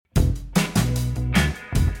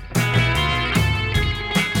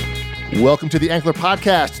Welcome to the Ankler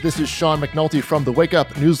Podcast. This is Sean McNulty from the Wake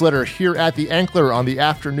Up newsletter here at the Ankler on the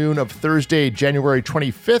afternoon of Thursday, January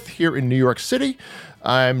 25th here in New York City.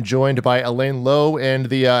 I'm joined by Elaine Lowe and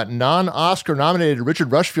the non-Oscar nominated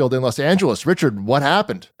Richard Rushfield in Los Angeles. Richard, what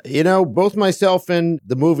happened? You know, both myself and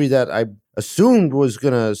the movie that I assumed was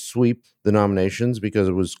going to sweep the nominations because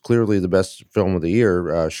it was clearly the best film of the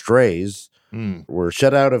year, Strays, were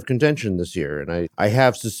shut out of contention this year. And I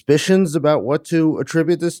have suspicions about what to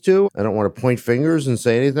attribute this to. I don't want to point fingers and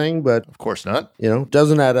say anything, but... Of course not. You know,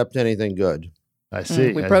 doesn't add up to anything good. I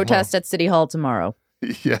see. We protest at City Hall tomorrow.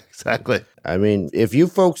 Yeah, exactly. I mean, if you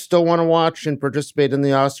folks still want to watch and participate in the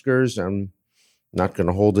Oscars, I'm not going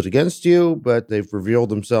to hold it against you, but they've revealed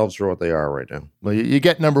themselves for what they are right now. Well, you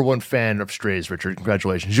get number one fan of Strays, Richard.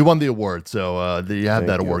 Congratulations. You won the award, so you have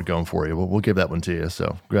that award going for you. We'll give that one to you,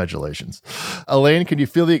 so congratulations. Elaine, can you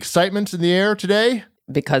feel the excitement in the air today?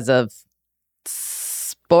 Because of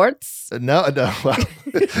sports? No. Well,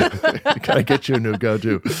 gotta get you a new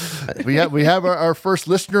go-to. We have our first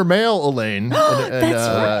listener mail, Elaine.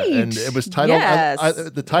 That's right. And it was titled. Yes.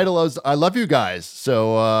 The title was "I Love You Guys."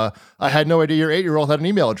 So I had no idea your 8-year-old had an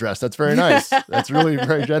email address. That's very nice. That's really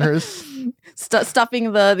very generous.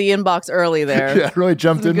 Stuffing the inbox early there. Yeah, really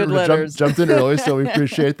jumped in early, so we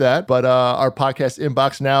appreciate that. But our podcast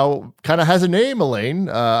inbox now kind of has a name, Elaine.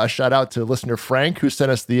 A shout out to listener Frank, who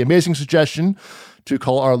sent us the amazing suggestion to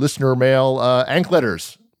call our listener mail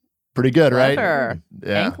Ankletters. Pretty good, Clever. right?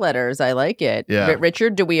 Yeah. Ankletters, I like it. Yeah.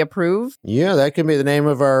 Richard, do we approve? Yeah, that can be the name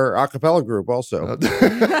of our a cappella group also.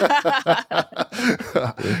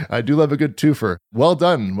 I do love a good twofer. Well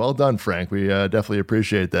done, Frank. We definitely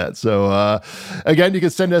appreciate that. So again, you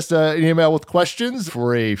can send us an email with questions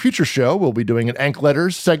for a future show. We'll be doing an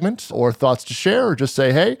Ankletters segment or thoughts to share, or just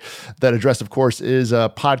say hey. That address, of course, is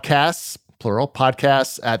podcasts, plural,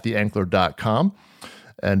 podcasts at theankler.com.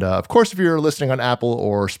 And of course, if you're listening on Apple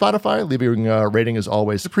or Spotify, leaving a rating is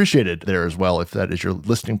always appreciated there as well, if that is your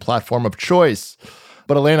listening platform of choice.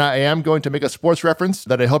 But Elena, I am going to make a sports reference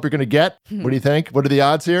that I hope you're going to get. What do you think? What are the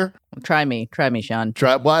odds here? Try me, Sean.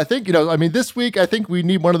 Well, I think, this week, I think we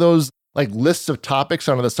need one of those like lists of topics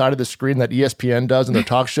on the side of the screen that ESPN does in their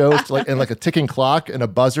talk shows, and like a ticking clock and a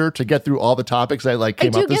buzzer to get through all the topics that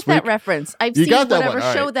came up this week. I do get that reference. I've seen whatever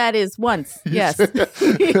show that is once. Yes.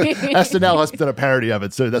 SNL has done a parody of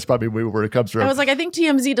it, so that's probably where it comes from. I was like, I think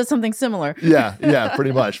TMZ does something similar. Yeah,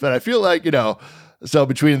 pretty much. But I feel like, so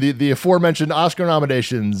between the aforementioned Oscar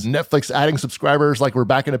nominations, Netflix adding subscribers like we're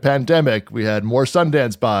back in a pandemic, we had more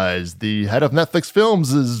Sundance buys, the head of Netflix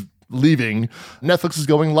Films is leaving. Netflix is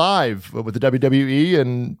going live with the WWE,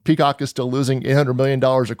 and Peacock is still losing $800 million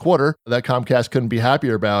a quarter. That Comcast couldn't be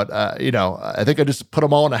happier about. I think I just put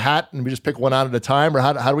them all in a hat and we just pick one out at a time. Or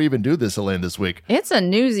how do we even do this, Elaine, this week? It's a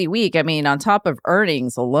newsy week. I mean, on top of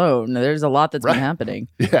earnings alone, there's a lot that's been happening.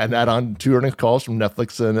 Yeah, and add on 2 earnings calls from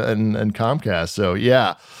Netflix and Comcast. So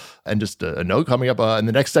yeah. And just a note coming up in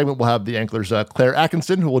the next segment, we'll have the Ankler's Claire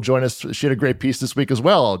Atkinson, who will join us. She had a great piece this week as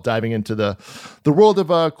well, diving into the world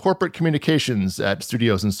of corporate communications at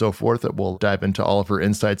studios and so forth. That we'll dive into all of her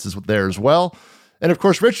insights there as well. And of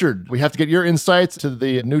course, Richard, we have to get your insights to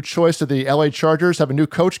the new choice of the LA Chargers. Have a new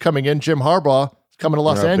coach coming in, Jim Harbaugh, coming to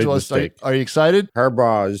Los Angeles. Are you excited?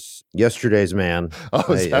 Harbaugh is yesterday's man.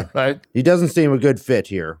 Oh, is that right? He doesn't seem a good fit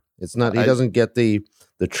here. It's not. He doesn't get the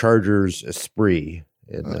Chargers esprit.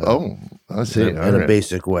 I see. In a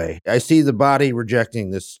basic way. I see the body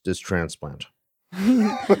rejecting this transplant.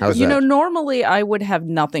 Normally I would have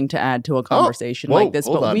nothing to add to a conversation like this,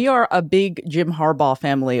 but we are a big Jim Harbaugh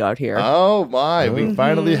family out here. Oh my, we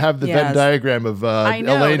finally have the Venn diagram of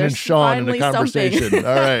Elaine and Sean in a conversation.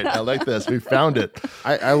 All right, I like this. We found it.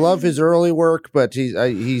 I love his early work, but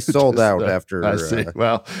he sold out after I see.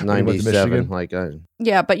 97.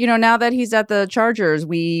 Yeah, but now that he's at the Chargers,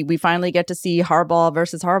 we finally get to see Harbaugh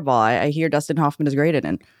versus Harbaugh. I hear Dustin Hoffman is great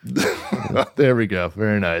in it. There we go.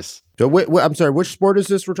 Very nice. So I'm sorry, which sport is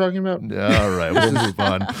this we're talking about? Yeah, all right, we'll move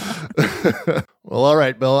on. Well, all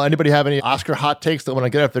right, Bill. Anybody have any Oscar hot takes that want to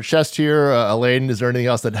get off their chest here? Elaine, is there anything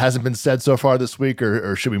else that hasn't been said so far this week,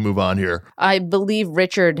 or should we move on here? I believe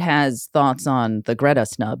Richard has thoughts on the Greta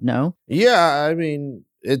snub, no? Yeah, I mean,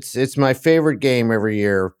 it's my favorite game every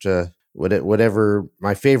year to whatever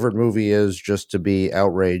my favorite movie is, just to be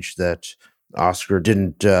outraged that Oscar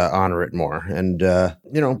didn't honor it more. And,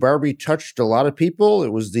 Barbie touched a lot of people.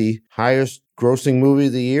 It was the highest grossing movie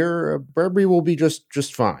of the year. Barbie will be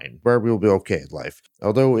just fine. Barbie will be okay in life.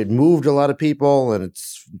 Although it moved a lot of people and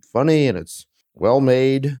it's funny and it's well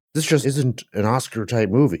made. This just isn't an Oscar-type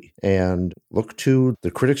movie. And look to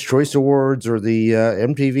the Critics' Choice Awards or the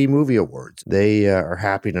MTV Movie Awards. They are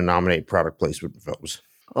happy to nominate product placement films.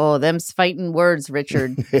 Oh, them's fighting words,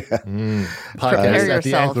 Richard. Podcast at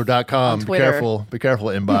yourself theankler.com. on Be Twitter. careful,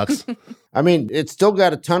 inbox. I mean, it's still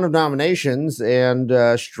got a ton of nominations, and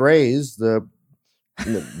Strays,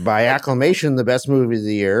 by acclamation, the best movie of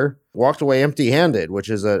the year, walked away empty-handed, which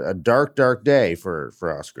is a dark, dark day for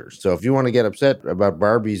Oscars. So if you want to get upset about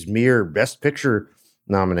Barbie's mere Best Picture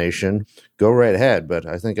nomination, go right ahead. But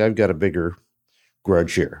I think I've got a bigger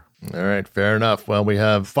grudge here. All right, fair enough. Well, we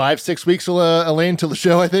have 5-6 weeks, Elaine, till the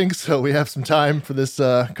show, I think. So we have some time for this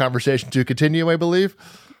conversation to continue, I believe.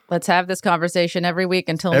 Let's have this conversation every week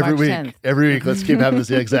until March 10th. Every week, let's keep having this.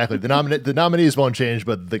 Yeah, exactly. The nominees won't change,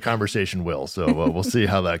 but the conversation will. So we'll see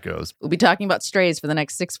how that goes. We'll be talking about Strays for the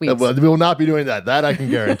next 6 weeks. Well, we will not be doing that. That I can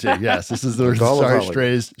guarantee. Yes, this is the sorry,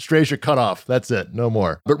 Strays. Strays are cut off. That's it. No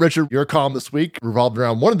more. But Richard, your column this week revolved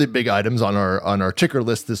around one of the big items on our ticker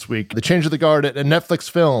list this week: the change of the guard at Netflix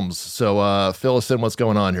Films. So fill us in. What's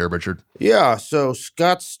going on here, Richard? Yeah. So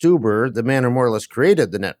Scott Stuber, the man who more or less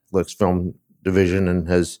created the Netflix film division and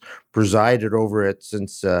has presided over it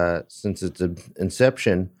since its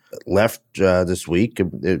inception, left this week.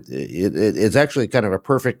 It's actually kind of a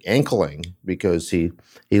perfect ankling because he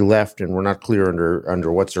left, and we're not clear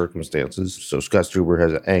under what circumstances. So Scott Stuber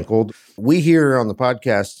has ankled. We here on the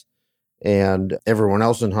podcast and everyone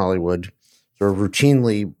else in Hollywood sort of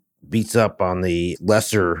routinely beats up on the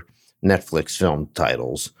lesser Netflix film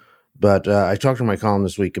titles. But I talked in my column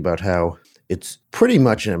this week about how it's pretty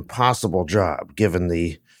much an impossible job given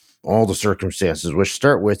all the circumstances, which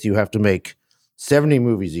start with you have to make 70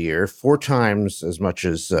 movies a year, 4 times as much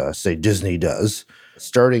as, say, Disney does,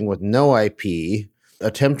 starting with no IP,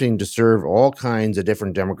 attempting to serve all kinds of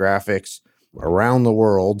different demographics around the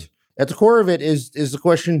world. At the core of it is the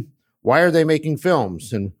question, why are they making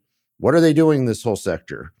films and what are they doing in this whole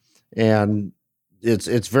sector? And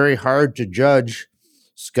it's very hard to judge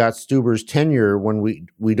Scott Stuber's tenure when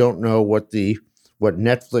we don't know what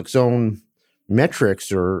Netflix own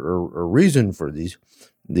metrics or reason for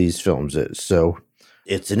these films is. So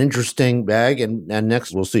it's an interesting bag, and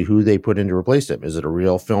next we'll see who they put in to replace him. Is it a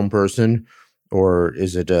real film person, or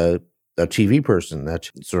is it a TV person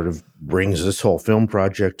that sort of brings this whole film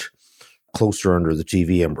project closer under the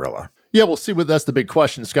TV umbrella? Yeah, we'll see. That's the big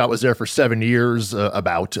question. Scott was there for 7 years,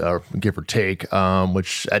 give or take,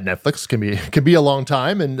 which at Netflix can be a long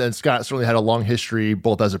time. And Scott certainly had a long history,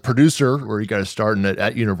 both as a producer, where he got his start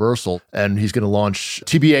at Universal, and he's going to launch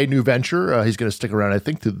TBA New Venture. He's going to stick around, I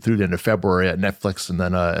think, through the end of February at Netflix, and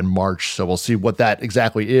then in March. So we'll see what that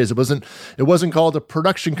exactly is. It wasn't called a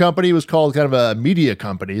production company. It was called kind of a media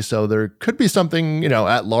company. So there could be something,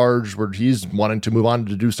 at large where he's wanting to move on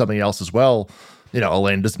to do something else as well.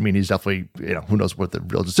 Elaine, doesn't mean he's definitely, who knows what the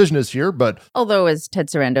real decision is here, but... Although, as Ted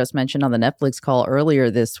Sarandos mentioned on the Netflix call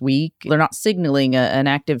earlier this week, they're not signaling an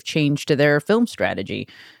active change to their film strategy.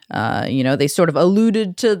 They sort of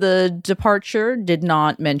alluded to the departure, did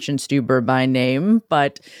not mention Stuber by name,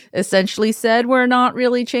 but essentially said, we're not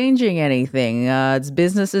really changing anything. It's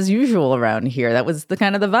business as usual around here. That was the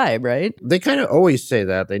kind of the vibe, right? They kind of always say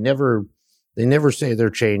that. They never say they're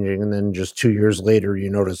changing, and then just 2 years later, you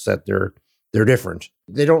notice that they're different.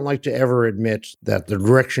 They don't like to ever admit that the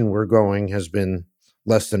direction we're going has been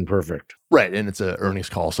less than perfect. Right, and it's an earnings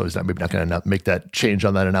call, so he's maybe not going to make that change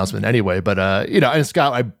on that announcement anyway. But, and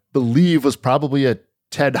Scott, I believe, was probably a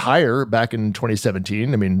Ted hire back in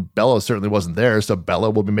 2017. I mean, Bella certainly wasn't there, so Bella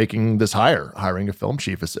will be making this hire, hiring a film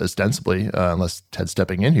chief ostensibly, unless Ted's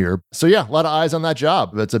stepping in here. So yeah, a lot of eyes on that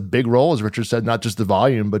job. That's a big role, as Richard said, not just the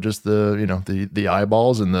volume, but just the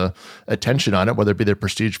eyeballs and the attention on it, whether it be the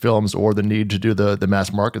prestige films or the need to do the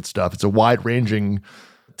mass market stuff. It's a wide-ranging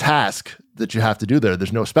task that you have to do there.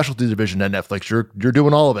 There's no specialty division at Netflix. You're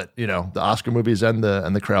doing all of it. The Oscar movies and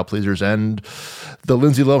the crowd pleasers and the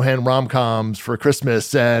Lindsay Lohan rom-coms for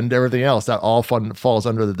Christmas and everything else. That all falls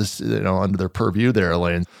under under their purview there,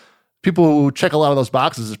 Elaine. People who check a lot of those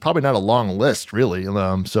boxes is probably not a long list, really.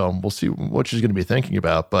 So we'll see what she's going to be thinking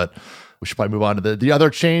about, but we should probably move on to the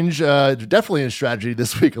other change, definitely in strategy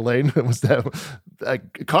this week, Elaine, was that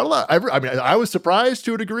Carla. I was surprised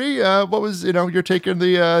to a degree. What was your take on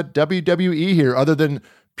the WWE here, other than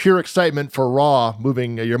pure excitement for Raw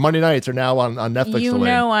moving? Your Monday nights are now on Netflix.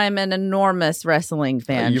 Elaine. I'm an enormous wrestling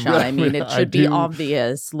fan, Sean. I mean, it should be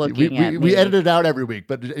obvious looking at me. We edit it out every week,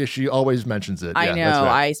 but she always mentions it. I know. That's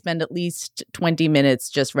right. I spend at least 20 minutes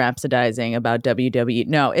just rhapsodizing about WWE.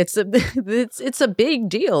 No, it's a big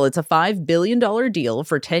deal. It's a $5 billion deal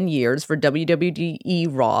for 10 years for WWE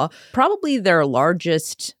Raw. Probably their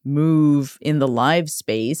largest move in the live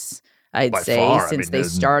space, I'd say, since they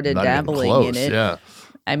started dabbling in it. Yeah.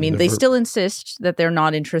 I mean, they still insist that they're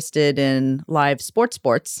not interested in live sports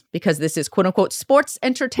because this is quote unquote sports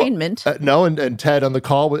entertainment. No, and Ted on the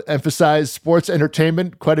call emphasized sports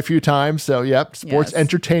entertainment quite a few times. So, yep, sports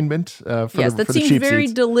entertainment. That seems very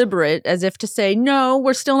deliberate, as if to say, no,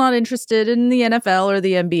 we're still not interested in the NFL or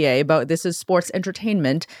the NBA, but this is sports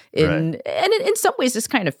entertainment. And in some ways, this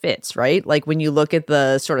kind of fits, right? Like when you look at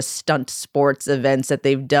the sort of stunt sports events that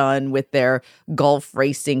they've done with their golf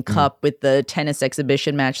racing cup, with the tennis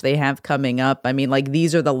exhibition match they have coming up. I mean, like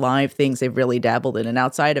these are the live things they've really dabbled in. And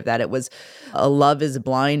outside of that, it was a Love is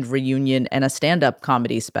Blind reunion and a stand-up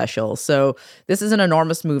comedy special. So this is an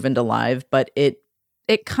enormous move into live, but it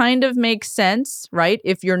kind of makes sense, right?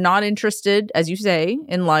 If you're not interested, as you say,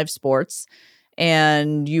 in live sports,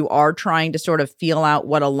 and you are trying to sort of feel out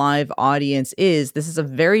what a live audience is, this is a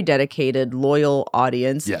very dedicated, loyal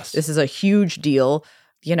audience. Yes. This is a huge deal.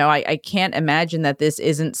 You know, I can't imagine that this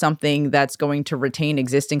isn't something that's going to retain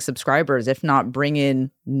existing subscribers, if not bring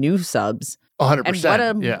in new subs.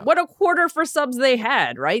 100%. And what a quarter for subs they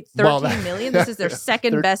had, right? 13 million. This is their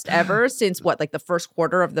second best ever since the first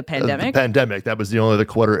quarter of the pandemic? The pandemic. That was the only other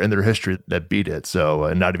quarter in their history that beat it.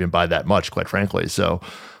 So, not even by that much, quite frankly. So,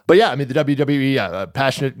 but yeah, I mean, the WWE,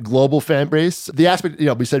 passionate global fan base. The aspect,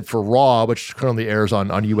 we said for Raw, which currently airs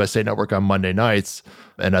on USA Network on Monday nights,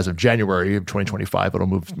 and as of January of 2025, it'll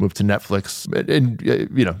move to Netflix in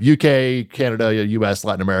UK, Canada, US,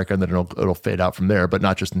 Latin America, and then it'll fade out from there, but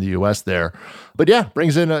not just in the US there. But yeah,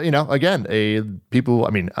 brings in people. I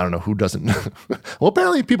mean, I don't know who doesn't. Well,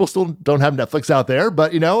 apparently people still don't have Netflix out there,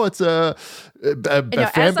 but it's a fan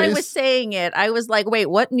as base. I was saying it, I was like, wait,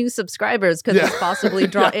 what new subscribers could this possibly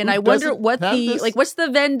draw? And I wonder what's the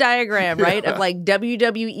Venn diagram, right? Of like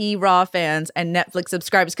WWE Raw fans and Netflix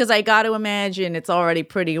subscribers, because I got to imagine it's already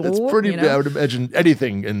pretty. I would imagine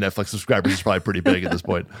anything in Netflix subscribers is probably pretty big at this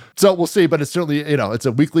point. So we'll see, but it's certainly it's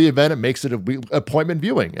a weekly event. It makes it appointment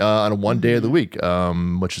viewing on a one day of the week,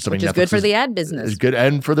 which is something which is Netflix good for the ad business. Is good,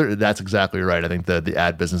 and that's exactly right. I think the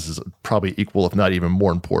ad business is probably equal, if not even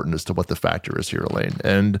more important, as to what the factor is here, Elaine.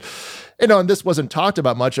 And and this wasn't talked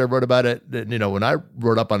about much. I wrote about it, when I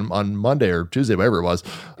wrote up on Monday or Tuesday, whatever it was.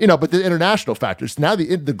 But the international factors. Now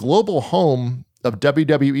the global home of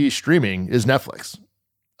WWE streaming is Netflix.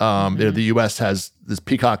 The U.S. has this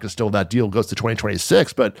Peacock is still that deal goes to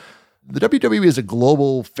 2026, but the WWE is a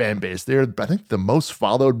global fan base. They're, I think, the most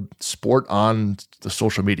followed sport on the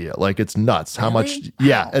social media. Like, it's nuts how much.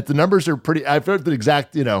 Yeah, the numbers are pretty. I've heard the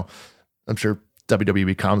exact. I'm sure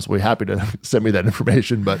WWE.com's will be happy to send me that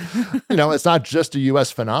information, but it's not just a U.S.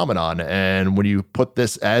 phenomenon. And when you put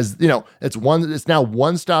this as it's now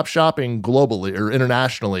one-stop shopping globally or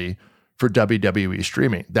internationally for WWE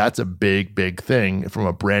streaming. That's a big, big thing from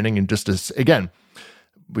a branding and just again,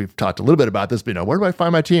 we've talked a little bit about this, but where do I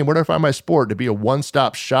find my team? Where do I find my sport? To be a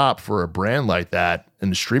one-stop shop for a brand like that in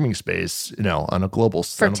the streaming space, on a global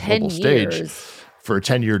stage for a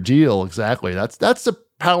 10-year deal. Exactly. That's a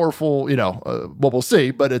powerful, we'll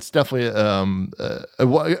see, but it's definitely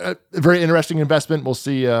a very interesting investment. We'll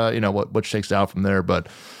see, what shakes out from there, but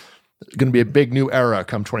going to be a big new era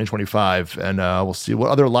come 2025, and we'll see what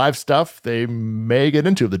other live stuff they may get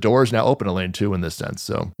into. The door is now open, Elaine, too, in this sense.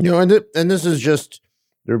 So and this is just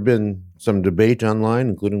there have been some debate online,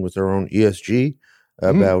 including with our own ESG,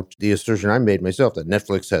 about the assertion I made myself that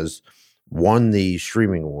Netflix has won the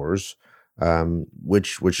streaming wars,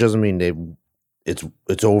 which doesn't mean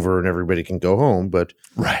it's over and everybody can go home, but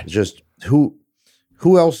just who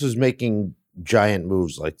else is making giant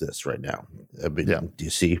moves like this right now? Do you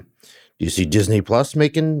see Disney Plus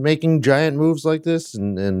making giant moves like this?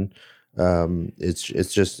 And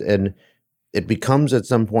it's just, and it becomes at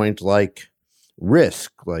some point like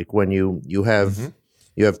risk, like when you have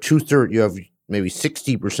you have maybe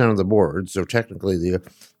 60% of the board, so technically the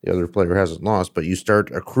other player hasn't lost, but you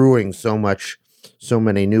start accruing so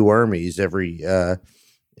many new armies every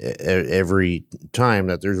time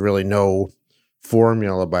that there's really no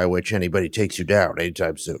formula by which anybody takes you down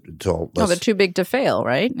anytime soon. They're too big to fail,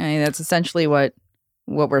 right? I mean, that's essentially what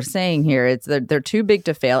we're saying here. It's that they're too big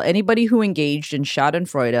to fail. Anybody who engaged in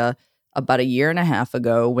Schadenfreude about a year and a half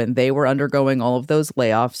ago when they were undergoing all of those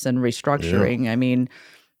layoffs and restructuring, I mean,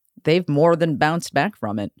 they've more than bounced back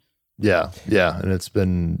from it. Yeah, and it's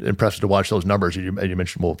been impressive to watch those numbers. You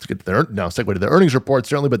mentioned, we'll get to segue to the earnings report,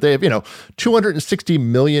 certainly, but they have, 260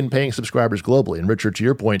 million paying subscribers globally. And Richard, to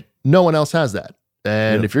your point, no one else has that.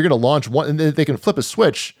 And if you're going to launch one, and they can flip a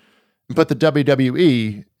switch and put the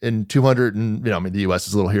WWE in 200, and, the US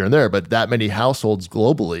is a little here and there, but that many households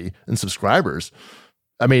globally and subscribers.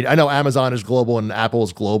 I mean, I know Amazon is global and Apple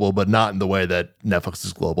is global, but not in the way that Netflix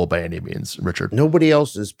is global by any means, Richard. Nobody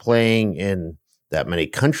else is playing in that many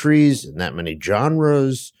countries and that many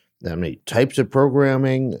genres, that many types of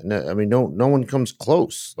programming. I mean, no one comes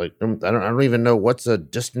close. Like, I don't even know what's a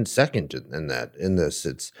distant second in this.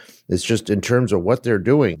 It's just in terms of what they're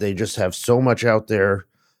doing. They just have so much out there,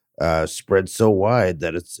 spread so wide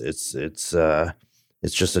that it's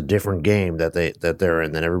just a different game that they're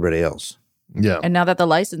in than everybody else. Yeah. And now that the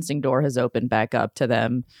licensing door has opened back up to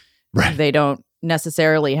them, Right. they don't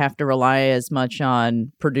necessarily have to rely as much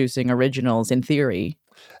on producing originals in theory.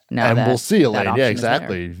 And we'll see, Elaine. Yeah, option is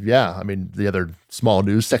exactly. Yeah. I mean, the other small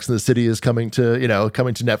news, Sex and the City is coming to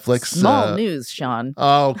Netflix. Small news, Sean.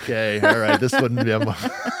 Okay. All right. This one,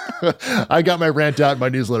 I got my rant out in my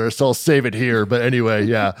newsletter, so I'll save it here. But anyway,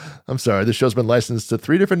 yeah, I'm sorry. This show's been licensed to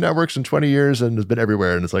 3 different networks in 20 years and has been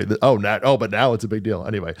everywhere. And it's like, but now it's a big deal.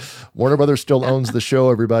 Anyway, Warner Brothers still owns the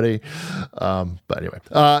show, everybody. But anyway,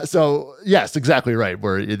 so yes, exactly right.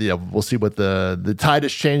 We'll see what the tide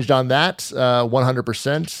has changed on that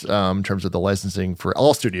 100% in terms of the licensing for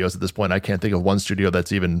all studios at this point. I can't think of one studio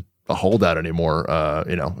that's even a holdout anymore. I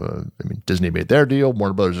mean, Disney made their deal.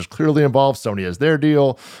 Warner Brothers is clearly involved. Sony has their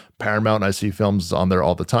deal. Paramount, I see films on there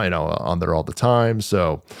all the time.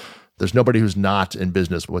 So there's nobody who's not in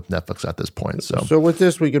business with Netflix at this point. So with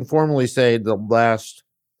this, we can formally say the last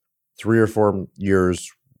 3 or 4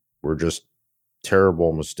 years were just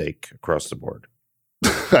terrible mistake across the board.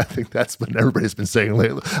 I think that's what everybody's been saying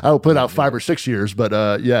lately. I will put out 5 or 6 years, but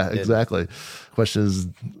yeah, exactly. Question is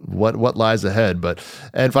what lies ahead.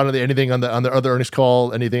 And finally, anything on the other earnings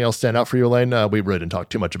call? Anything else stand out for you, Elaine? We really didn't talk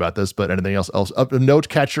too much about this, but anything else of note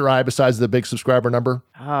catch your eye besides the big subscriber number?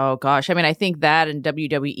 Oh gosh, I mean, I think that and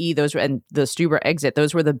WWE, and the Stuber exit,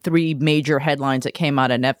 those were the 3 major headlines that came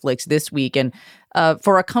out of Netflix this week. And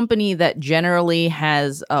for a company that generally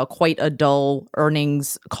has quite a dull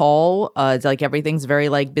earnings call, it's like everything's very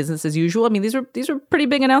like business as usual. I mean, these are pretty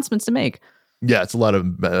big announcements to make. Yeah, it's a lot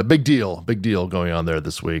of big deal going on there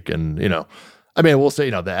this week. And, I mean, we'll say,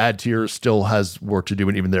 the ad tier still has work to do.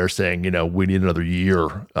 And even they're saying, we need another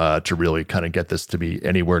year to really kind of get this to be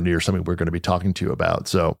anywhere near something we're going to be talking to you about.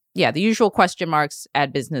 So, yeah, the usual question marks,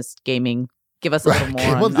 ad business, gaming. Give us a little more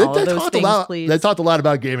on all of those things, please. They talked a lot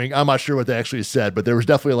about gaming. I'm not sure what they actually said, but there was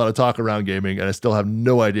definitely a lot of talk around gaming, and I still have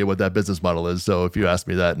no idea what that business model is. So if you ask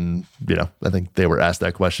me that, and I think they were asked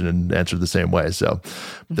that question and answered the same way. So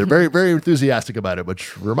they're very, very enthusiastic about it,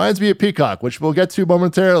 which reminds me of Peacock, which we'll get to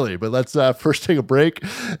momentarily. But let's first take a break,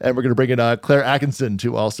 and we're going to bring in Claire Atkinson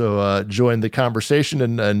to also join the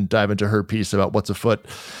conversation and dive into her piece about what's afoot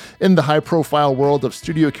in the high-profile world of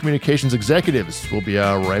studio communications executives. We'll be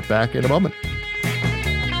right back in a moment.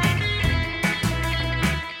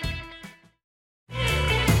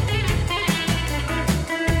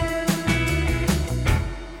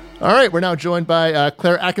 All right, we're now joined by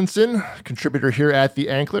Claire Atkinson, contributor here at The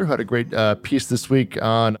Ankler, who had a great piece this week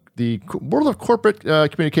on the world of corporate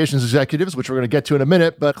communications executives, which we're going to get to in a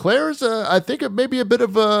minute. But Claire's, I think, maybe a bit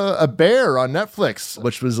of a bear on Netflix,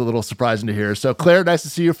 which was a little surprising to hear. So, Claire, nice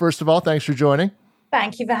to see you, first of all. Thanks for joining.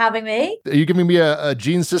 Thank you for having me. Are you giving me a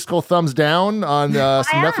Gene Siskel thumbs down on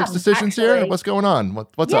some Netflix decisions here? What's going on?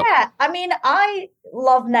 What's up? Yeah, I mean, I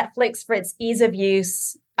love Netflix for its ease of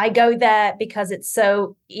use. I go there because it's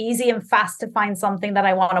so easy and fast to find something that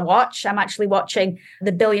I want to watch. I'm actually watching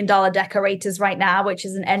The $1 Billion Decorators right now, which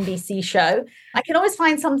is an NBC show. I can always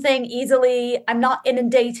find something easily. I'm not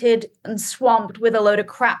inundated and swamped with a load of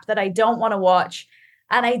crap that I don't want to watch.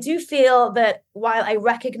 And I do feel that while I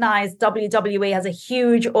recognize WWE has a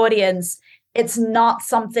huge audience, it's not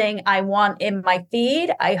something I want in my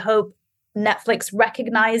feed. I hope Netflix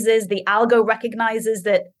recognizes, the algo recognizes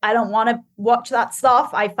that I don't want to watch that stuff.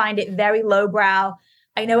 I find it very lowbrow.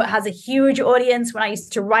 I know it has a huge audience. When I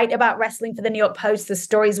used to write about wrestling for the New York Post, the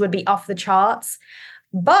stories would be off the charts.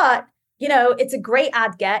 But, it's a great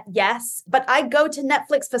ad get, yes. But I go to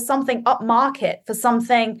Netflix for something upmarket, for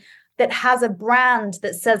something that has a brand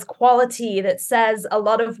that says quality, that says a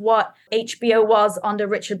lot of what HBO was under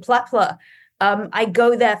Richard Plepler. I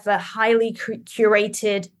go there for highly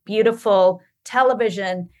curated, beautiful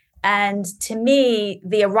television. And to me,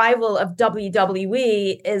 the arrival of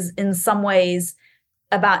WWE is in some ways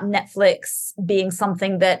about Netflix being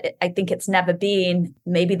something that I think it's never been.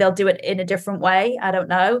 Maybe they'll do it in a different way. I don't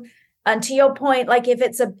know. And to your point, like if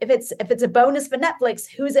it's a bonus for Netflix,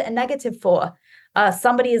 who's it a negative for?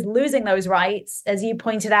 Somebody is losing those rights, as you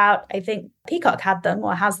pointed out. I think Peacock had them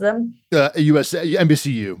or has them.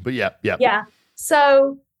 NBCU, but yeah. Yeah.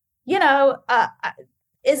 So,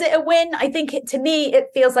 is it a win? I think to me, it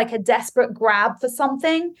feels like a desperate grab for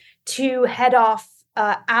something to head off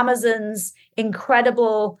Amazon's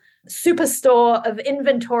incredible superstore of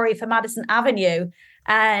inventory for Madison Avenue.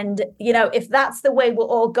 And, if that's the way we're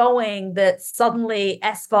all going, that suddenly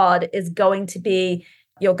SVOD is going to be,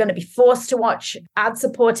 you're going to be forced to watch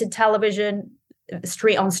ad-supported television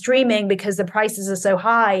on streaming because the prices are so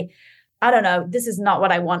high. I don't know. This is not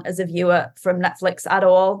what I want as a viewer from Netflix at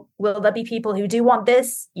all. Will there be people who do want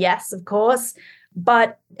this? Yes, of course.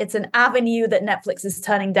 But it's an avenue that Netflix is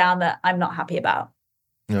turning down that I'm not happy about.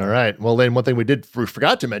 All right. Well, then one thing we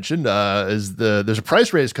forgot to mention is there's a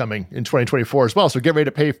price raise coming in 2024 as well. So get ready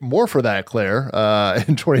to pay more for that, Claire,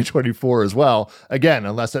 in 2024 as well. Again,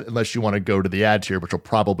 unless you want to go to the ad tier, which will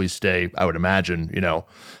probably stay, I would imagine,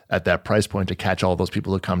 at that price point to catch all those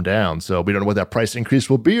people to come down. So we don't know what that price increase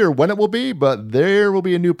will be or when it will be, but there will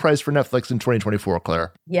be a new price for Netflix in 2024,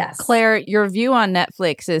 Claire. Yes. Claire, your view on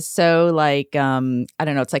Netflix is so I don't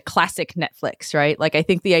know, it's like classic Netflix, right? Like I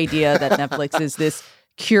think the idea that Netflix is this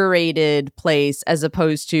curated place as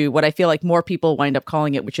opposed to what I feel like more people wind up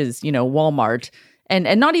calling it, which is, Walmart.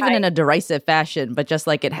 And not even in a derisive fashion, but just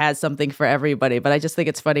like it has something for everybody. But I just think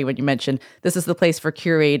it's funny when you mention this is the place for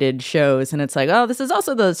curated shows. And it's like, oh, this is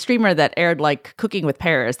also the streamer that aired like Cooking with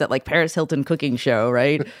Paris, that like Paris Hilton cooking show,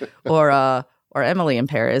 right? or Emily in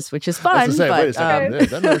Paris, which is fun. Wait a second.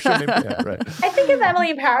 Right. I think if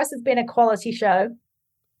Emily in Paris has been a quality show.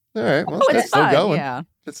 All right. Well, it's still fun, going. yeah.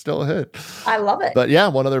 It's still a hit. I love it. But yeah,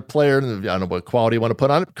 one other player, I don't know what quality you want to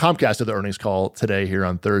put on it. Comcast did the earnings call today here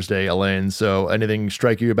on Thursday, Elaine. So anything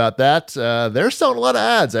strike you about that? They're selling a lot of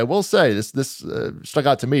ads, I will say. This stuck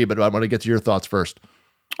out to me, but I want to get to your thoughts first.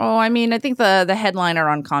 Oh, I mean, I think the headliner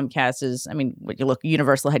on Comcast is, when you look,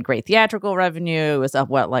 Universal had great theatrical revenue. It was up,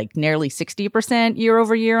 nearly 60% year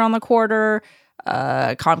over year on the quarter.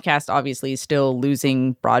 Comcast obviously is still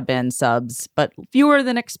losing broadband subs, but fewer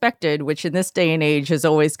than expected, which in this day and age is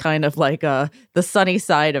always kind of like the sunny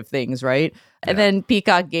side of things, right? Yeah. And then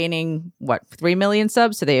Peacock gaining, 3 million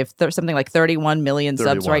subs? So they have something like 31 million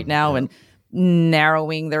subs right now, and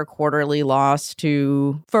narrowing their quarterly loss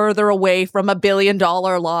to further away from $1 billion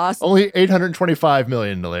loss. Only 825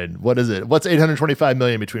 million, Elaine. What is it? What's 825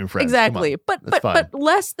 million between friends? Exactly. But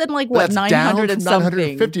less than 900 and something.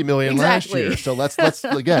 950 million last year. So let's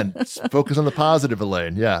again focus on the positive,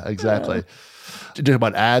 Elaine. Yeah, exactly. To talk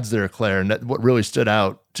about ads there, Claire, and what really stood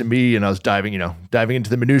out to me, and I was diving into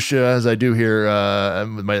the minutia as I do here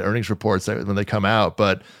with my earnings reports when they come out,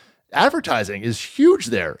 but advertising is huge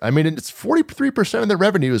there. I mean, it's 43% of their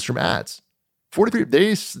revenue is from ads. 43.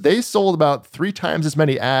 They sold about 3 times as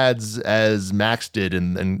many ads as Max did,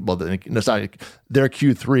 and it's not their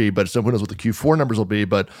Q3, but so who knows what the Q4 numbers will be.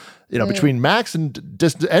 But between Max and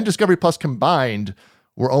Discovery Plus combined,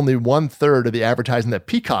 we're only 1/3 of the advertising that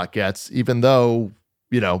Peacock gets, even though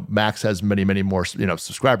Max has many more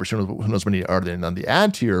subscribers. Who knows how many are they on the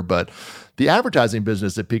ad tier? But the advertising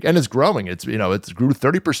business at Peacock, and it's growing. It's it's grew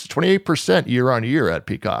 30%, 28% year on year at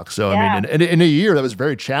Peacock. So yeah. I mean, in a year that was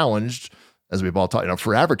very challenged, as we've all talked,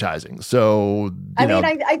 for advertising. So I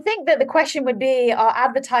think that the question would be: are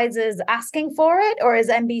advertisers asking for it, or is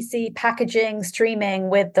NBC packaging streaming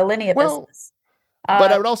with the linear business?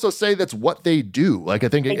 But I would also say that's what they do. Like, I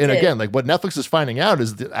think, again, like what Netflix is finding out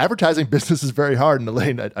is the advertising business is very hard. And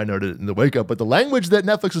Elaine, I noted it in the wake up, but the language that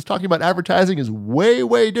Netflix is talking about advertising is way,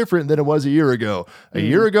 way different than it was a year ago. A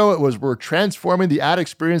year ago, it was, we're transforming the ad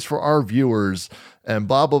experience for our viewers and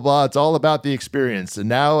blah, blah, blah. It's all about the experience. And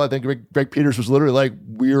now I think Greg Peters was literally like,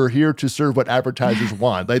 we're here to serve what advertisers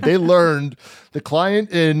want. Like, they learned the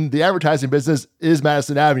client in the advertising business is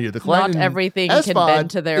Madison Avenue. The client not everything can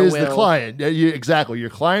bend to their is will. The client. Exactly.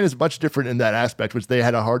 Your client is much different in that aspect, which they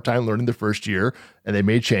had a hard time learning the first year, and they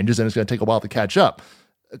made changes, and it's going to take a while to catch up.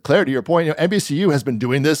 Claire, to your point, NBCU has been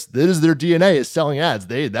doing this. This is their DNA, is selling ads.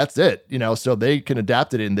 That's it. So they can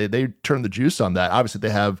adapt it, and they turn the juice on that. Obviously,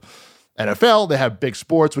 they have NFL, they have big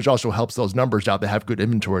sports, which also helps those numbers out. They have good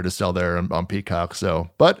inventory to sell there on Peacock. So,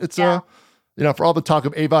 but it's for all the talk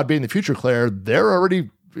of AVOD being the future, Claire, they're already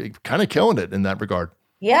kind of killing it in that regard.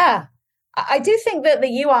 Yeah. I do think that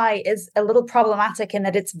the UI is a little problematic in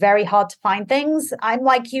that it's very hard to find things. I'm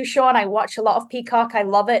like you, Sean. I watch a lot of Peacock. I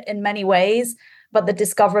love it in many ways, but the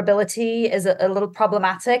discoverability is a little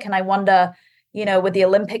problematic. And I wonder, with the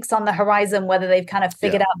Olympics on the horizon, whether they've kind of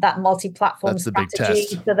figured out that multi-platform strategy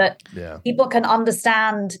so that people can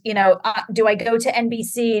understand, do I go to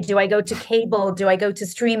NBC? Do I go to cable? Do I go to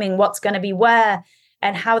streaming? What's going to be where?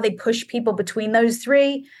 And how they push people between those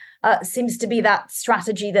three seems to be that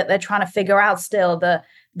strategy that they're trying to figure out still, that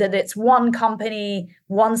it's one company,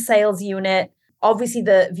 one sales unit. Obviously,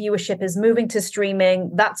 the viewership is moving to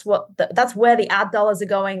streaming. That's where the ad dollars are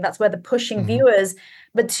going. That's where they're pushing viewers.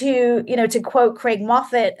 But to quote Craig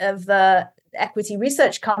Moffett of the equity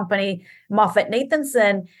research company,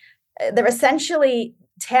 MoffettNathanson, they're essentially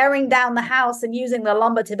tearing down the house and using the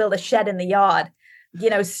lumber to build a shed in the yard.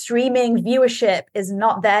 Streaming viewership is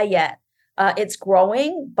not there yet. It's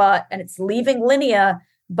growing, and it's leaving linear.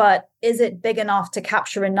 But is it big enough to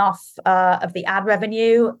capture enough of the ad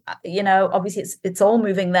revenue? Obviously it's all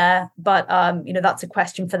moving there, but that's a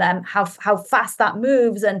question for them, how fast that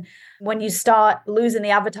moves. And when you start losing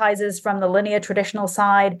the advertisers from the linear traditional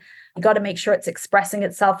side, you got to make sure it's expressing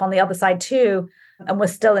itself on the other side too. And we're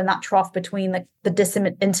still in that trough between the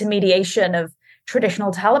disintermediation of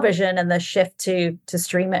traditional television and the shift to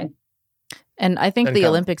streaming. And I think the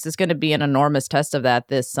Olympics is going to be an enormous test of that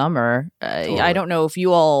this summer. I don't know if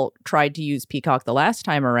you all tried to use Peacock the last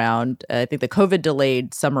time around. I think the COVID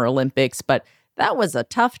delayed Summer Olympics, but that was a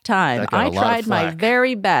tough time. I tried my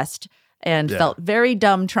very best and felt very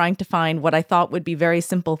dumb trying to find what I thought would be very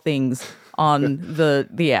simple things on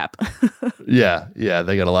the app. Yeah,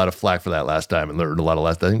 they got a lot of flack for that last time and learned a lot of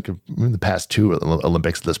lessons. I think in the past 2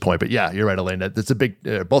 Olympics at this point. But yeah, you're right, Elaine. That's a big,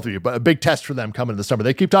 both of you, but a big test for them coming in the summer.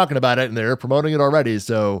 They keep talking about it and they're promoting it already.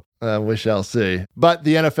 So we shall see. But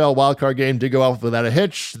the NFL wildcard game did go off without a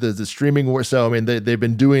hitch. The streaming war. So, I mean, they've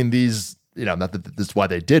been doing these, not that this is why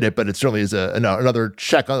they did it, but it certainly is another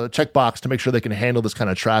checkbox to make sure they can handle this kind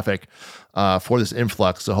of traffic for this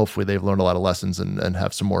influx. So hopefully they've learned a lot of lessons and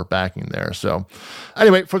have some more backing there. So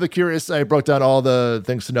anyway, for the curious, I broke down all the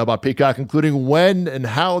things to know about Peacock, including when and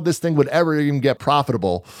how this thing would ever even get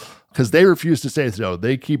profitable, because they refuse to say so.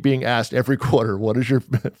 They keep being asked every quarter, what is your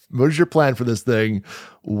plan for this thing?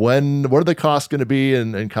 What are the costs going to be?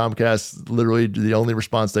 And Comcast, literally the only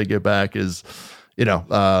response they get back is,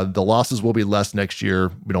 the losses will be less next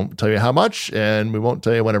year. We don't tell you how much, and we won't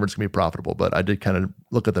tell you whenever it's going to be profitable. But I did kind of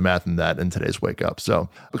look at the math in that in today's Wake Up. So,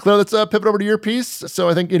 but Claire, let's pivot over to your piece. So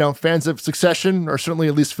I think, fans of Succession are certainly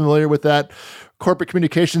at least familiar with that corporate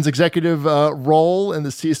communications executive role in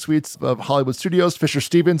the C-suites of Hollywood studios. Fisher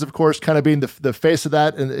Stevens, of course, kind of being the face of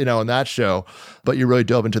that, in that show. But you really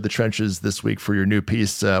dove into the trenches this week for your new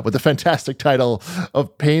piece with the fantastic title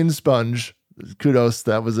of Pain Sponge. Kudos.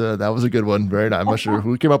 That was a good one. Very nice. I'm not sure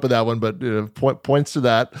who came up with that one, but points to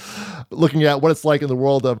that. Looking at what it's like in the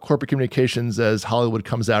world of corporate communications as Hollywood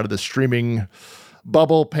comes out of the streaming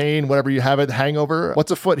bubble, pain, whatever you have it, hangover.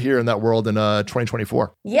 What's afoot here in that world in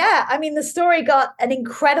 2024? Yeah, I mean, the story got an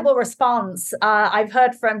incredible response. I've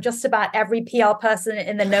heard from just about every PR person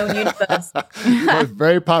in the known universe.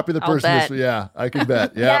 Very popular person. Yeah, I can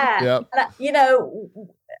bet. Yeah.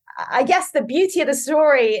 I guess the beauty of the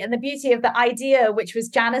story and the beauty of the idea, which was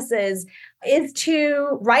Janice's, is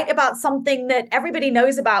to write about something that everybody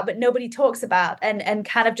knows about, but nobody talks about, and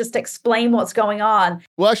kind of just explain what's going on.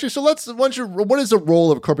 Well, actually, so what is the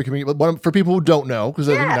role of corporate communication for people who don't know? Because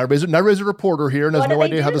I think everybody's a reporter here and has no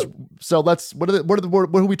idea how this. So what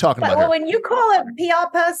are we talking about here? Well, when you call a PR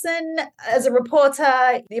person as a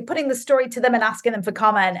reporter, you're putting the story to them and asking them for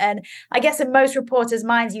comment. And I guess in most reporters'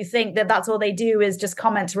 minds, you think that that's all they do is just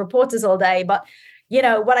comment to reporters all day. But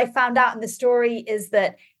what I found out in the story is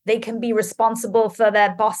that they can be responsible for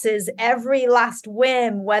their bosses' every last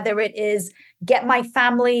whim, whether it is get my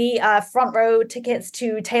family front row tickets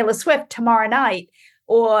to Taylor Swift tomorrow night,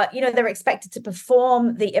 or, they're expected to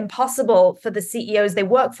perform the impossible for the CEOs they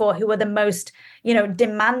work for, who are the most,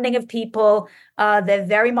 demanding of people. They're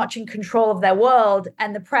very much in control of their world.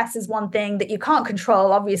 And the press is one thing that you can't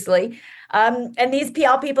control, obviously. And these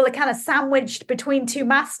PR people are kind of sandwiched between two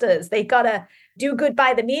masters. They got to do good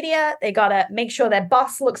by the media. They got to make sure their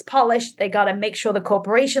boss looks polished. They got to make sure the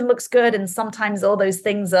corporation looks good. And sometimes all those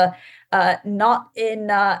things are not in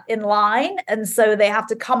line. And so they have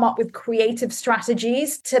to come up with creative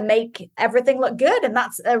strategies to make everything look good. And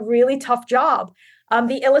that's a really tough job.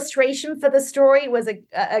 The illustration for the story was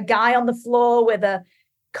a guy on the floor with a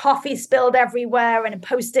coffee spilled everywhere and a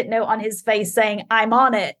Post-it note on his face saying, "I'm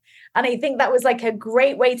on it." And I think that was like a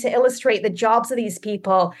great way to illustrate the jobs of these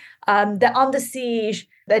people. They're under siege.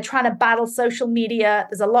 They're trying to battle social media.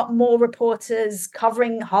 There's a lot more reporters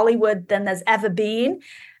covering Hollywood than there's ever been.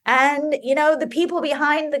 And, the people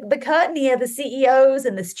behind the curtain here, the CEOs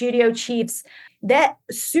and the studio chiefs, they're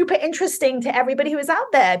super interesting to everybody who is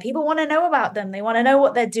out there. People want to know about them. They want to know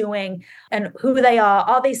what they're doing and who they are.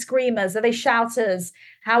 Are they screamers? Are they shouters?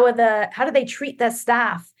 How do they treat their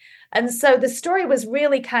staff? And so the story was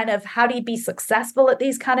really kind of, how do you be successful at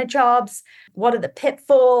these kind of jobs? What are the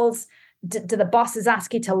pitfalls? Do the bosses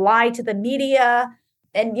ask you to lie to the media?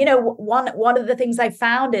 And, one of the things I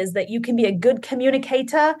found is that you can be a good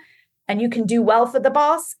communicator and you can do well for the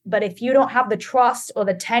boss. But if you don't have the trust or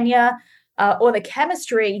the tenure or the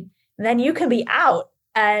chemistry, then you can be out.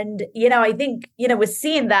 And, I think, we're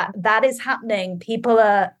seeing that is happening. People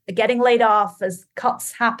are getting laid off as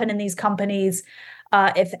cuts happen in these companies.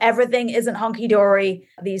 If everything isn't hunky-dory,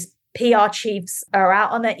 these PR chiefs are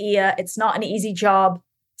out on their ear. It's not an easy job.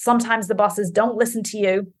 Sometimes the bosses don't listen to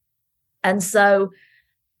you. And so,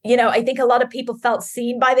 I think a lot of people felt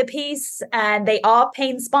seen by the piece, and they are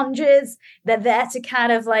pain sponges. They're there to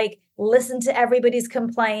kind of like listen to everybody's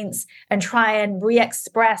complaints and try and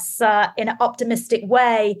re-express in an optimistic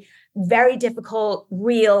way very difficult,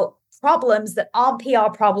 real problems that aren't PR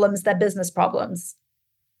problems, they're business problems.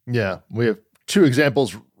 Yeah, we have two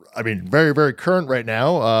examples. I mean, very, very current right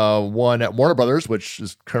now. One at Warner Brothers, which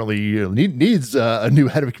is currently needs a new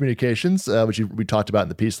head of communications, which we talked about in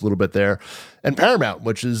the piece a little bit there, and Paramount,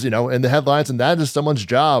 which is in the headlines, and that is someone's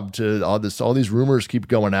job to all these rumors keep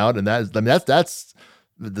going out, and that's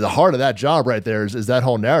the heart of that job right there is that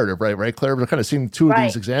whole narrative, right, Claire? We're kind of seeing two of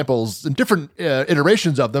these examples in different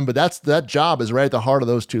iterations of them, but that job is right at the heart of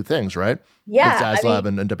those two things, right? Yeah. With Zaslav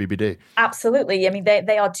and WBD. Absolutely. I mean,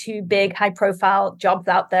 they are two big high profile jobs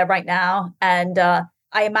out there right now. And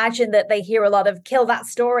I imagine that they hear a lot of kill that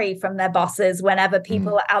story from their bosses whenever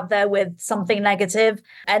people are out there with something negative.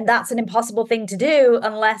 And that's an impossible thing to do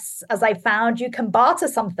unless, as I found, you can barter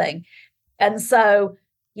something. And so,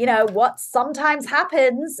 what sometimes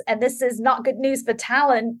happens, and this is not good news for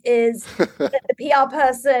talent, is that the PR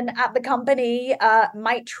person at the company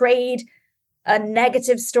might trade a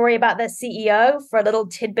negative story about their CEO for a little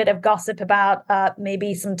tidbit of gossip about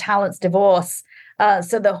maybe some talent's divorce.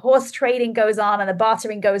 So the horse trading goes on and the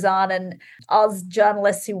bartering goes on. And us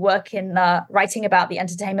journalists who work in writing about the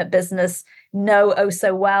entertainment business know oh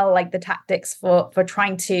so well, like the tactics for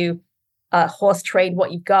trying to horse trade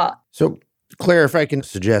what you've got. So, Claire, if I can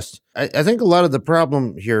suggest, I think a lot of the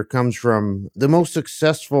problem here comes from the most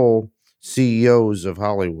successful CEOs of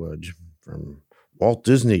Hollywood, from Walt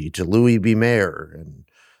Disney to Louis B. Mayer, and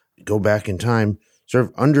go back in time, sort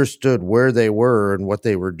of understood where they were and what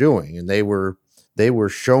they were doing. And they were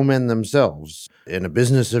showmen themselves in a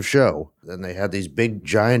business of show. And they had these big,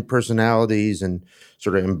 giant personalities and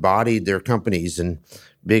sort of embodied their companies in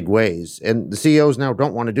big ways. And the CEOs now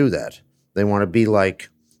don't want to do that. They want to be like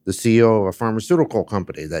the CEO of a pharmaceutical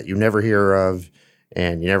company that you never hear of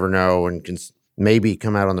and you never know and can maybe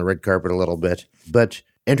come out on the red carpet a little bit. But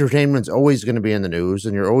entertainment's always going to be in the news,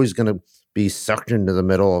 and you're always going to be sucked into the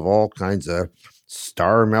middle of all kinds of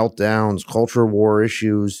star meltdowns, culture war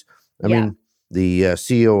issues. I mean, the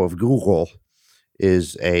CEO of Google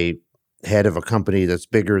is a head of a company that's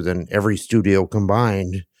bigger than every studio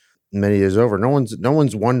combined many years over. No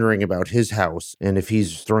one's wondering about his house and if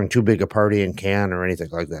he's throwing too big a party in Cannes or anything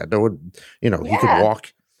like that.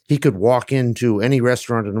 He could walk into any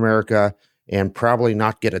restaurant in America and probably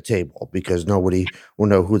not get a table because nobody will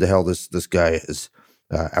know who the hell this guy is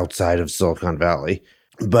outside of Silicon Valley.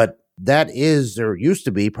 But that is, or used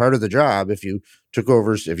to be, part of the job. If you took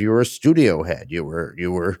over, if you were a studio head, you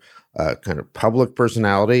were a kind of public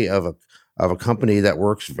personality of a company that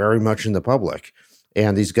works very much in the public.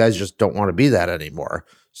 And these guys just don't want to be that anymore.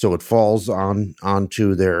 So it falls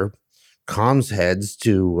onto their comms heads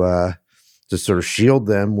to sort of shield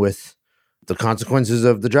them with the consequences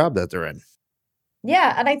of the job that they're in.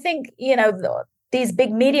 Yeah. And I think, these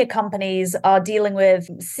big media companies are dealing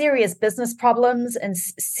with serious business problems and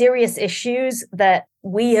serious issues that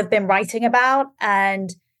we have been writing about.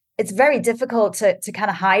 And it's very difficult to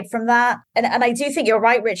kind of hide from that. And I do think you're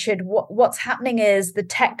right, Richard. What's happening is the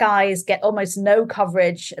tech guys get almost no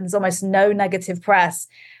coverage and there's almost no negative press.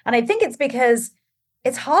 And I think it's because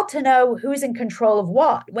it's hard to know who's in control of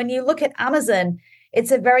what. When you look at Amazon,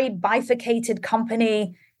 it's a very bifurcated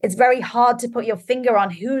company. It's very hard to put your finger on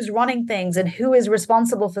who's running things and who is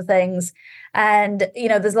responsible for things. And,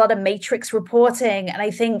 there's a lot of matrix reporting. And I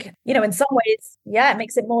think, in some ways, it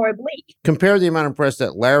makes it more oblique. Compare the amount of press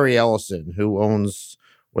that Larry Ellison, who owns,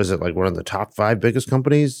 was it like one of the top 5 biggest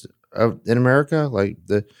companies in America? Like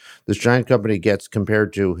this giant company gets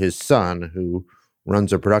compared to his son, who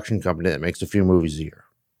runs a production company that makes a few movies a year.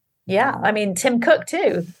 Yeah. I mean, Tim Cook,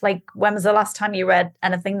 too. Like, when was the last time you read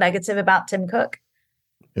anything negative about Tim Cook?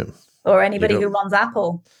 Yeah. Or anybody who runs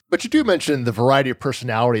Apple. But you do mention the variety of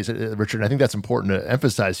personalities, Richard, and I think that's important to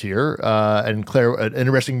emphasize here. And Claire, an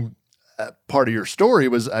interesting part of your story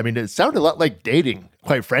was, it sounded a lot like dating,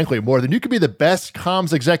 quite frankly, more than you could be the best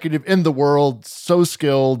comms executive in the world, so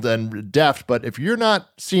skilled and deft, but if you're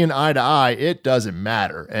not seeing eye to eye, it doesn't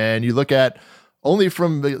matter. And you look at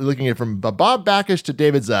looking at from Bob Bakish to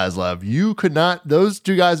David Zaslav, you could not, those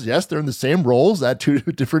two guys, yes, they're in the same roles at two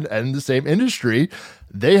different ends of the same industry.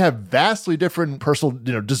 they have vastly different personal,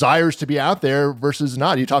 desires to be out there versus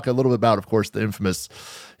not. You talk a little bit about, of course, the infamous,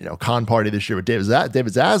 con party this year with David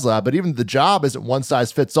Zaslav, but even the job isn't one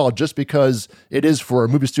size fits all just because it is for a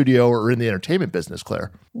movie studio or in the entertainment business,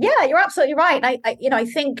 Claire. Yeah, you're absolutely right. I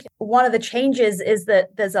think one of the changes is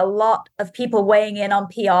that there's a lot of people weighing in on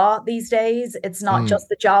PR these days. It's not just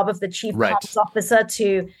the job of the chief comms officer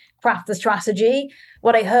to craft the strategy.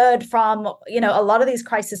 What I heard from, a lot of these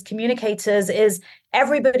crisis communicators is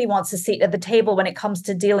everybody wants a seat at the table when it comes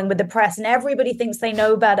to dealing with the press, and everybody thinks they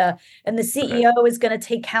know better. And the CEO is going to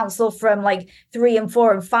take counsel from like 3 and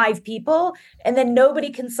 4 and 5 people, and then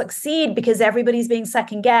nobody can succeed because everybody's being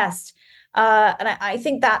second guessed. And I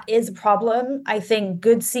think that is a problem. I think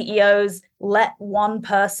good CEOs let one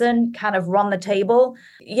person kind of run the table.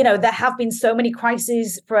 There have been so many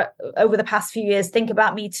crises over the past few years. Think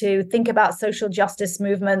about Me Too, think about social justice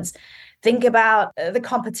movements, think about the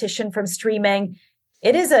competition from streaming.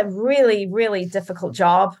 It is a really, really difficult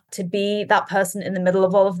job to be that person in the middle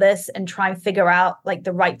of all of this and try and figure out like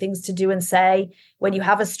the right things to do and say. When you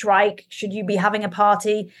have a strike, should you be having a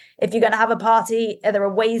party? If you're going to have a party, are there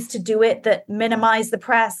ways to do it that minimize the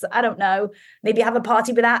press? I don't know. Maybe have a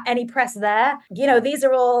party without any press there. These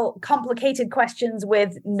are all complicated questions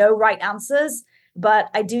with no right answers. But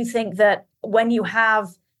I do think that when you have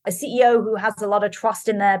a CEO who has a lot of trust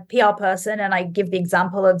in their PR person, and I give the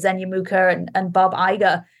example of Xenia Muka and Bob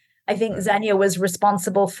Iger. I think Xenia was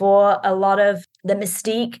responsible for a lot of the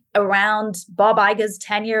mystique around Bob Iger's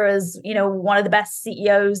tenure as, one of the best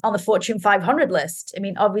CEOs on the Fortune 500 list. I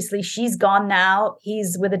mean, obviously she's gone now.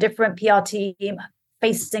 He's with a different PR team,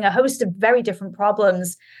 facing a host of very different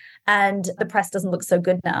problems, and the press doesn't look so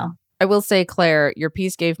good now. I will say, Claire, your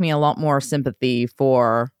piece gave me a lot more sympathy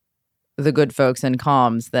for the good folks in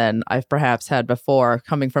comms than I've perhaps had before,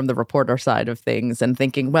 coming from the reporter side of things and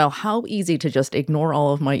thinking, well, how easy to just ignore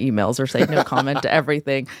all of my emails or say no comment to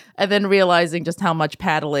everything, and then realizing just how much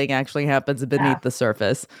paddling actually happens beneath the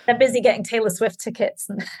surface. They're busy getting Taylor Swift tickets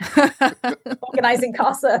and organizing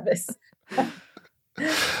car service.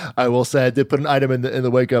 I will say I did put an item in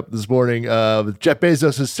the wake up this morning with Jeff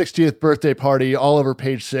Bezos' 60th birthday party all over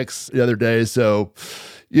page 6 the other day. So,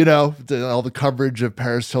 all the coverage of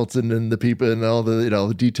Paris Hilton and the people and all the,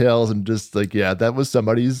 the details and just like, that was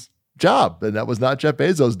somebody's job. And that was not Jeff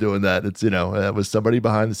Bezos doing that. It's, that was somebody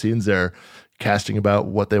behind the scenes there casting about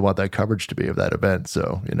what they want that coverage to be of that event.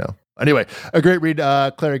 So, anyway, a great read.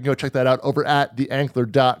 Claire, you can go check that out over at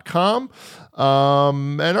theankler.com.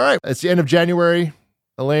 And all right, it's the end of January.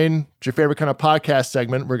 Elaine, it's your favorite kind of podcast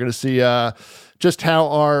segment. We're going to see just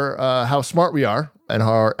how smart we are and how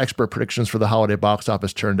our expert predictions for the holiday box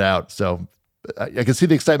office turned out. So I can see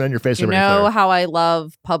the excitement on your face. You know how I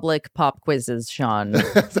love public pop quizzes, Sean.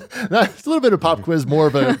 It's a little bit of pop quiz, more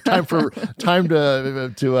of a time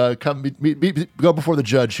to come go before the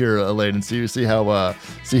judge here, Elaine, and see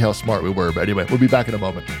how smart we were. But anyway, we'll be back in a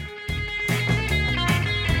moment.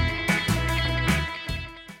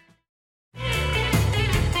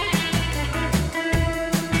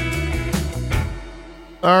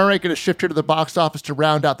 All right, going to shift here to the box office to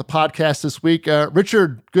round out the podcast this week.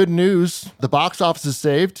 Richard, good news. The box office is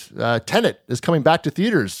saved. Tenet is coming back to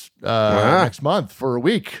theaters next month for a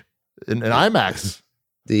week in IMAX.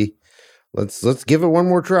 Let's give it one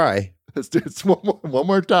more try. Let's do it one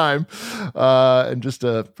more time. And just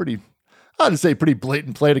a pretty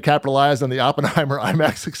blatant play to capitalize on the Oppenheimer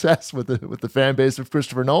IMAX success with the fan base of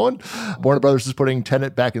Christopher Nolan. Warner Brothers is putting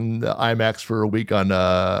Tenet back in the IMAX for a week on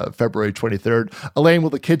February 23rd. Elaine, will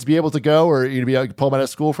the kids be able to go, or are you going to be pull them out of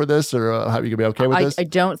school for this, or how are you going to be okay with this? I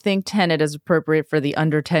don't think Tenet is appropriate for the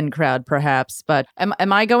under 10 crowd, perhaps, but am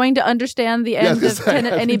I going to understand the end of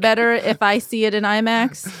Tenet any better if I see it in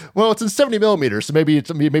IMAX? Well, it's in 70 millimeters, so maybe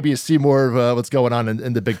you see more of what's going on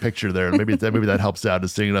in the big picture there. Maybe that helps out,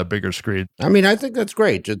 is seeing a bigger screen. I mean, I think that's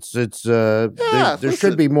great. There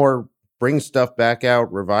should be more, bring stuff back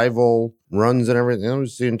out, revival runs and everything. That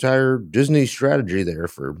was the entire Disney strategy there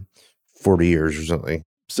for 40 years or something.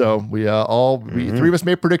 So we three of us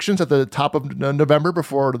made predictions at the top of November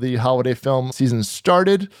before the holiday film season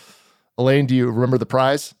started. Elaine, do you remember the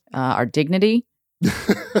prize? Our dignity.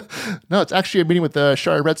 No, it's actually a meeting with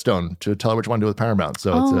Shari Redstone to tell her which one to do with Paramount.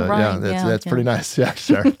 So that's pretty nice. Yeah,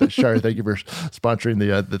 Shari, thank you for sponsoring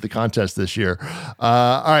the contest this year.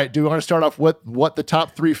 All right, do we want to start off with what the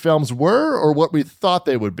top 3 films were, or what we thought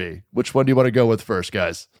they would be? Which one do you want to go with first,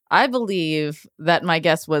 guys? I believe that my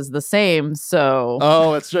guess was the same.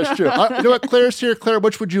 So it's just true. You know what? Claire's here. Claire,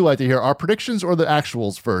 which would you like to hear? Our predictions or the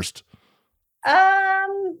actuals first?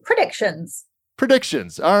 Predictions.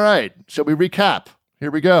 Predictions. All right. Shall we recap? Here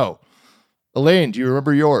we go. Elaine, do you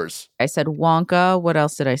remember yours? I said Wonka. What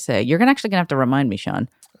else did I say? You're actually going to have to remind me, Sean.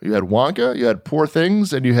 You had Wonka, you had Poor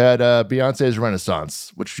Things, and you had Beyonce's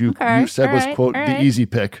Renaissance, which you said was, quote, the easy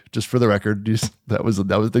pick, just for the record. That was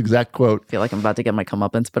the exact quote. I feel like I'm about to get my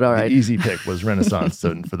comeuppance, but all right. The easy pick was Renaissance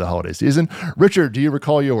for the holiday season. Richard, do you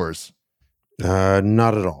recall yours?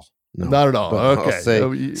 Not at all. No. Not at all. But Okay.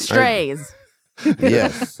 I'll say, Strays.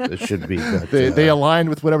 Yes, it should be. But, they aligned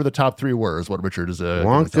with whatever the top three were, is what Richard is.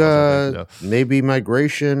 Wonka, maybe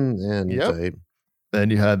Migration, and then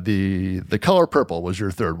you had the Color Purple was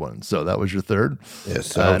your third one, so that was your third.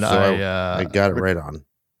 Yes, and I got it right on.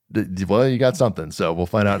 Well, you got something, so we'll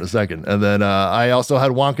find out in a second. And then I also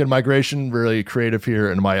had Wonka and Migration, really creative here,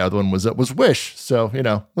 and my other one was Wish. So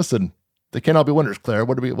listen. They can't all be winners, Claire.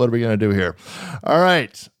 What are we going to do here? All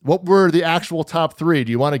right. What were the actual top three?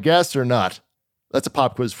 Do you want to guess or not? That's a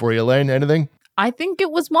pop quiz for you, Elaine. Anything? I think it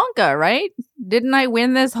was Wonka, right? Didn't I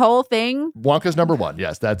win this whole thing? Wonka's number one.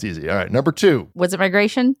 Yes, that's easy. All right. Number two. Was it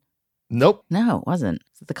Migration? Nope. No, it wasn't.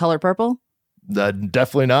 Is it The Color Purple?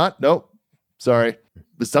 Definitely not. Nope. Sorry.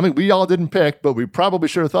 It's something we all didn't pick, but we probably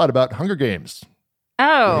should have thought about. Hunger Games.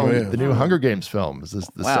 Oh. The new Hunger Games film. Is this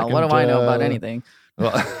the second? What do I know about anything?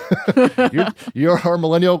 Well, you're our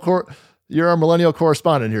millennial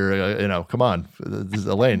correspondent here. Come on, this is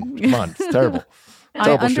Elaine. Come on, it's terrible.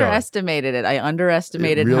 I underestimated it. I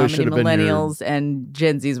underestimated really how many millennials and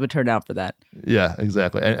Gen Zs would turn out for that. Yeah,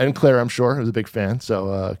 exactly. And Claire, I'm sure, was a big fan,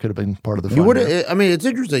 so could have been part of the fun. You would. I mean, it's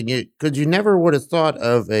interesting because you never would have thought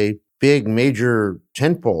of a big major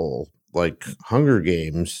tentpole like Hunger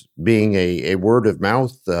Games being a word of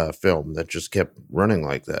mouth film that just kept running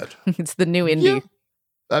like that. It's the new indie. Yeah.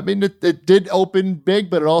 I mean, it did open big,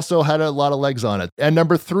 but it also had a lot of legs on it. And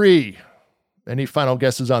number three, any final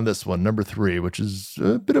guesses on this one? Number three, which is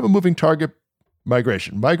a bit of a moving target,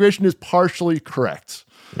 Migration. Migration is partially correct.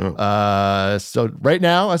 Oh. So right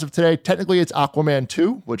now, as of today, technically it's Aquaman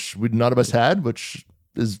 2, which none of us had, which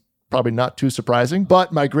is probably not too surprising,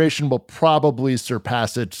 but Migration will probably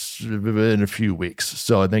surpass it in a few weeks.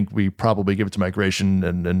 So I think we probably give it to Migration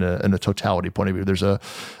in a totality point of view. There's a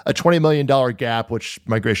 $20 million gap, which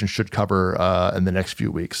Migration should cover in the next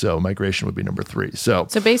few weeks. So Migration would be number three. So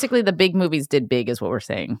basically the big movies did big is what we're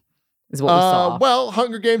saying. Is what we saw. Well,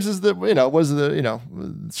 Hunger Games is certainly the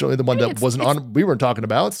one that wasn't on, we weren't talking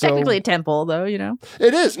about. So technically a temple though,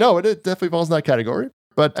 It is. No, it definitely falls in that category.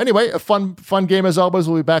 But anyway, a fun game as always.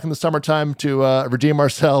 We'll be back in the summertime to redeem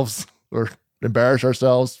ourselves or embarrass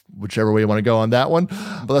ourselves, whichever way you want to go on that one.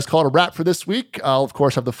 But let's call it a wrap for this week. I'll, of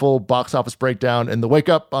course, have the full box office breakdown in the Wake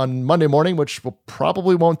Up on Monday morning, which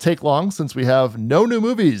probably won't take long since we have no new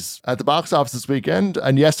movies at the box office this weekend.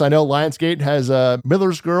 And yes, I know Lionsgate has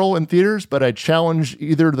Miller's Girl in theaters, but I challenge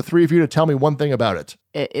either of the three of you to tell me one thing about it.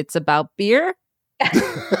 It's about beer?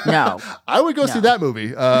 No. I would go see that movie.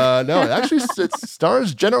 No, actually, it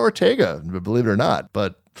stars Jenna Ortega, believe it or not,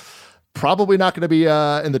 but probably not going to be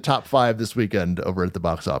in the top 5 this weekend over at the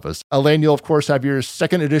box office. Elaine, you'll, of course, have your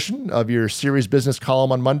second edition of your series business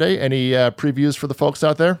column on Monday. Any previews for the folks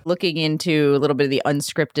out there? Looking into a little bit of the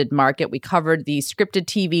unscripted market, we covered the scripted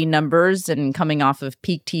TV numbers and coming off of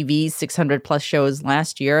Peak TV's 600 plus shows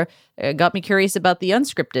last year, it got me curious about the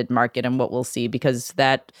unscripted market and what we'll see, because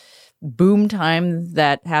that boom time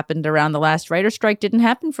that happened around the last writer's strike didn't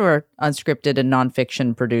happen for unscripted and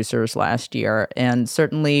nonfiction producers last year. And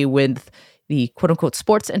certainly with the quote-unquote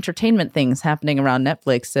sports entertainment things happening around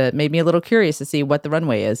Netflix, it made me a little curious to see what the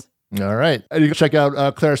runway is. All right. And you can check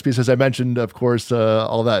out Claire's piece, as I mentioned, of course,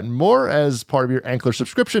 all that and more as part of your Ankler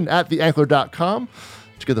subscription at theankler.com.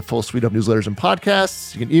 To get the full suite of newsletters and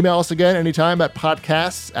podcasts. You can email us again anytime at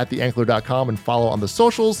podcasts@theankler.com and follow on the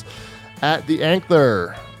socials at The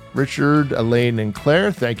Ankler. Richard, Elaine, and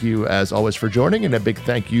Claire, thank you as always for joining, and a big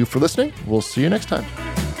thank you for listening. We'll see you next time.